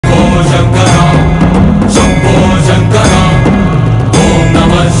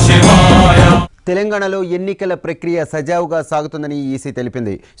తెలంగాణలో ఎన్నికల ప్రక్రియ సజావుగా సాగుతుందని ఈసీ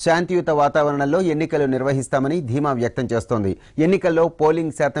తెలిపింది. శాంతియుత వాతావరణంలో ఎన్నికలు నిర్వహిస్తామని ధీమా వ్యక్తం చేస్తోంది. ఎన్నికల్లో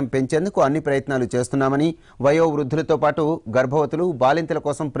పోలింగ్ శాతం పెంచేందుకు అన్ని ప్రయత్నాలు చేస్తున్నామని, వయోవృద్ధులతో పాటు గర్భవతులు, బాలింతల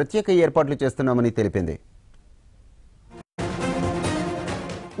కోసం ప్రత్యేక ఏర్పాట్లు చేస్తున్నామని తెలిపింది.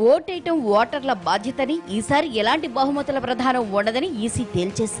 ఓటేయటం ఓటర్ల బాధ్యతని, ఈసారి ఎలాంటి బహుమతుల ప్రధానం ఉండదని ఈసీ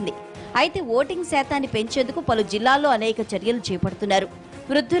తేల్చేసింది. అయితే ఓటింగ్ శాతాన్ని పెంచేందుకు పలు జిల్లాల్లో అనేక చర్యలు చేపడుతున్నారు.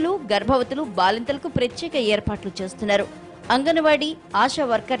 వృద్ధులు, గర్భవతులు, బాలింతలకు ప్రత్యేక ఏర్పాట్లు చేస్తున్నారు. అంగన్వాడీ, ఆశా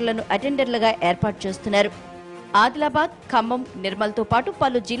వర్కర్లను అటెండర్లుగా ఏర్పాటు చేస్తున్నారు. ఆదిలాబాద్, ఖమ్మం, నిర్మల్తో పాటు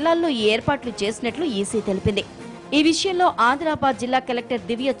పలు జిల్లాల్లో ఈ ఏర్పాట్లు చేసినట్లు ఈసీ తెలిపింది. ఈ విషయంలో ఆదిలాబాద్ జిల్లా కలెక్టర్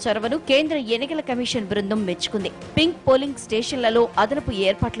దివ్య చొరవను కేంద్ర ఎన్నికల కమిషన్ బృందం మెచ్చుకుంది. పింక్ పోలింగ్ స్టేషన్లలో అదనపు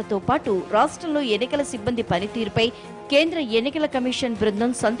ఏర్పాట్లతో పాటు రాష్ట్రంలో ఎన్నికల సిబ్బంది పనితీరుపై కేంద్ర ఎన్నికల కమిషన్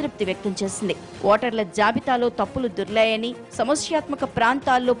బృందం సంతృప్తి వ్యక్తం చేసింది. ఓటర్ల జాబితాలో తప్పులు దొర్లాయని, సమస్యాత్మక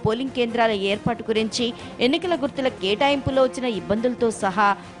ప్రాంతాల్లో పోలింగ్ కేంద్రాల ఏర్పాటు గురించి, ఎన్నికల గుర్తుల కేటాయింపులో వచ్చిన ఇబ్బందులతో సహా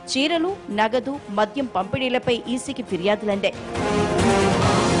చీరలు, నగదు, మద్యం పంపిణీలపై ఈసీకి ఫిర్యాదులందాయి.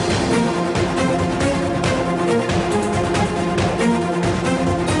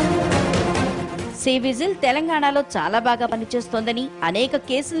 విజిల్ తెలంగాణలో చాలా బాగా పనిచేస్తోందని, అనేక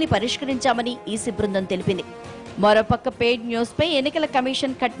కేసుల్ని పరిష్కరించామని ఈసీ బృందం తెలిపింది. మరోపక్క పెయిడ్ న్యూస్ పై ఎన్నికల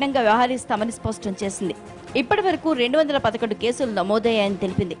కమిషన్ కఠినంగా వ్యవహరిస్తామని స్పష్టం చేసింది. ఇప్పటి వరకు 211 కేసులు నమోదయ్యాయని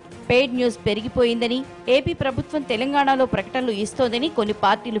తెలిపింది. పెయిడ్ న్యూస్ పెరిగిపోయిందని, ఏపీ ప్రభుత్వం తెలంగాణలో ప్రకటనలు ఇస్తోందని కొన్ని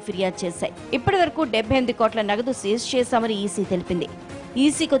పార్టీలు ఫిర్యాదు చేశాయి. ఇప్పటి వరకు 78 కోట్ల నగదు సీజ్ చేశామని ఈసీ తెలిపింది.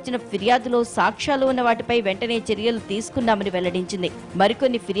 ఈసీకి వచ్చిన ఫిర్యాదులో సాక్ష్యాలు ఉన్న వాటిపై వెంటనే చర్యలు తీసుకున్నామని వెల్లడించింది.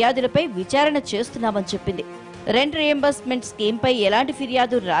 మరికొన్ని ఫిర్యాదులపై విచారణ చేస్తున్నామని చెప్పింది. రెంట్ రియంబర్స్మెంట్ స్కీమ్పై ఎలాంటి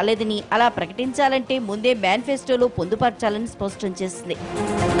ఫిర్యాదు రాలేదని, అలా ప్రకటించాలంటే ముందే మేనిఫెస్టోలో పొందుపరచాలని స్పష్టం చేసింది.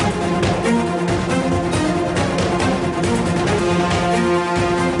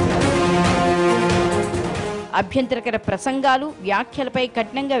 అభ్యంతరకర ప్రసంగాలు, వ్యాఖ్యలపై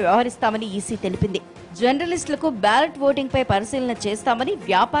కఠినంగా వ్యవహరిస్తామని ఈసీ తెలిపింది. జర్నలిస్టులకు బ్యాలెట్ ఓటింగ్ పై పరిశీలన చేస్తామని,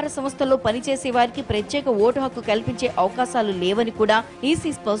 వ్యాపార సంస్థల్లో పనిచేసే వారికి ప్రత్యేక ఓటు హక్కు కల్పించే అవకాశాలు లేవని కూడా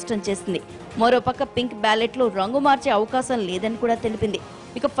ఈసీ స్పష్టం చేసింది. మరోపక్క పింక్ బ్యాలెట్ లో రంగు మార్చే అవకాశం లేదని కూడా తెలిపింది.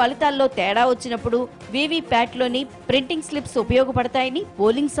 ఇక ఫలితాల్లో తేడా వచ్చినప్పుడు వీవీప్యాట్లోని ప్రింటింగ్ స్లిప్స్ ఉపయోగపడతాయని,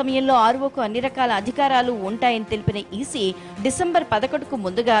 పోలింగ్ సమయంలో ఆర్ఓకు అన్ని రకాల అధికారాలు ఉంటాయని తెలిపిన ఈసీ డిసెంబర్ 11కు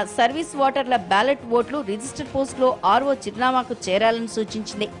ముందుగా సర్వీస్ ఓటర్ల బ్యాలెట్ ఓట్లు రిజిస్టర్ పోస్టులో ఆర్ఓ చిరునామాకు చేరాలని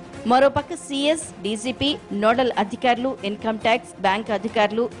సూచించింది. మరోపక్క సీఎస్, డీజీపీ, నోడల్ అధికారులు, ఇన్కమ్ ట్యాక్స్, బ్యాంక్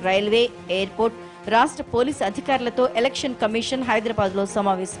అధికారులు, రైల్వే, ఎయిర్పోర్ట్, రాష్ట్ర పోలీస్ అధికారులతో ఎలక్షన్ కమిషన్ హైదరాబాద్లో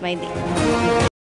సమావేశమైంది.